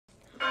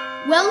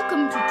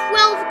Welcome to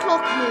 12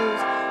 o'clock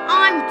news.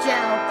 I'm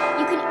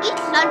Joe. You can eat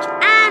lunch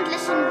and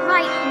listen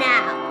right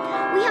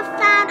now. We have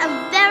found a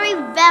very,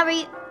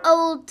 very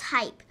old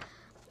type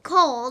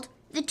called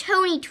the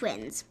Tony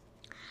Twins.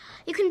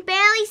 You can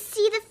barely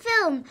see the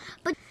film,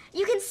 but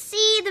you can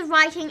see the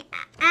writing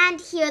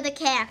and hear the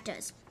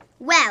characters.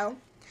 Well,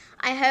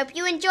 I hope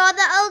you enjoy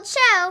the old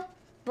show.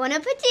 Bon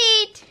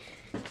appetit!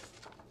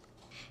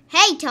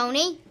 Hey,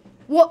 Tony.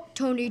 What,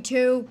 Tony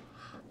 2?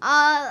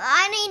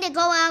 I need to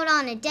go out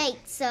on a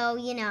date, so,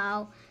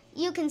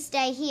 you can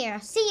stay here.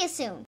 See you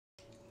soon.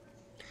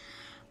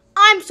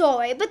 I'm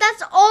sorry, but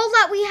that's all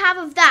that we have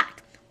of that.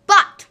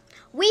 But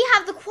we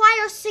have the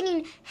choir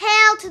singing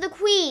Hail to the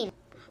Queen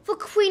for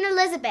Queen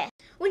Elizabeth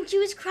when she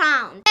was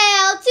crowned.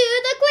 Hail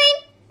to the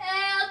Queen!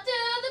 Hail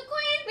to the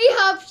Queen! We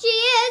hope she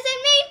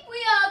isn't mean!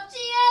 We hope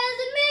she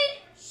isn't mean!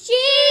 She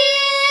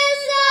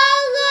is a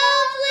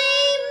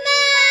lovely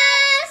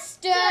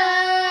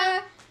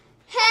master!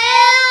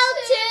 Hail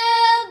to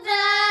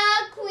the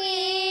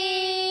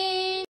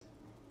Queen!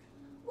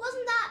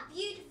 Wasn't that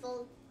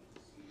beautiful?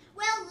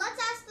 Well,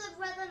 let's ask the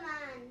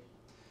weatherman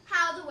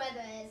how the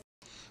weather is.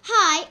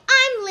 Hi,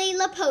 I'm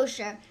Layla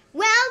Posher.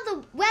 Well,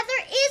 the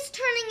weather is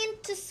turning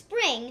into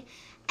spring,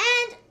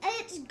 and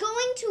it's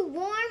going to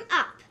warm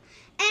up.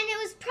 And it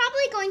was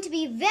probably going to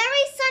be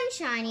very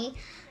sunshiny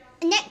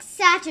next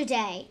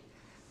Saturday.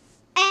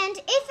 And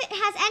if it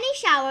has any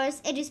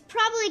showers, it is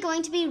probably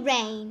going to be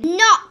rain,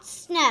 not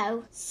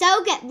snow.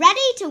 So get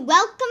ready to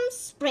welcome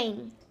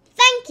spring.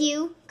 Thank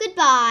you.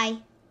 Goodbye.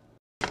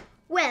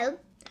 Well,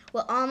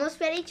 we're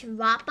almost ready to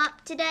wrap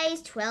up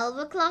today's 12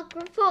 o'clock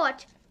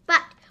report.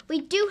 But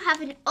we do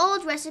have an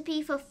old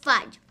recipe for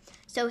fudge.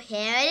 So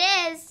here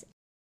it is.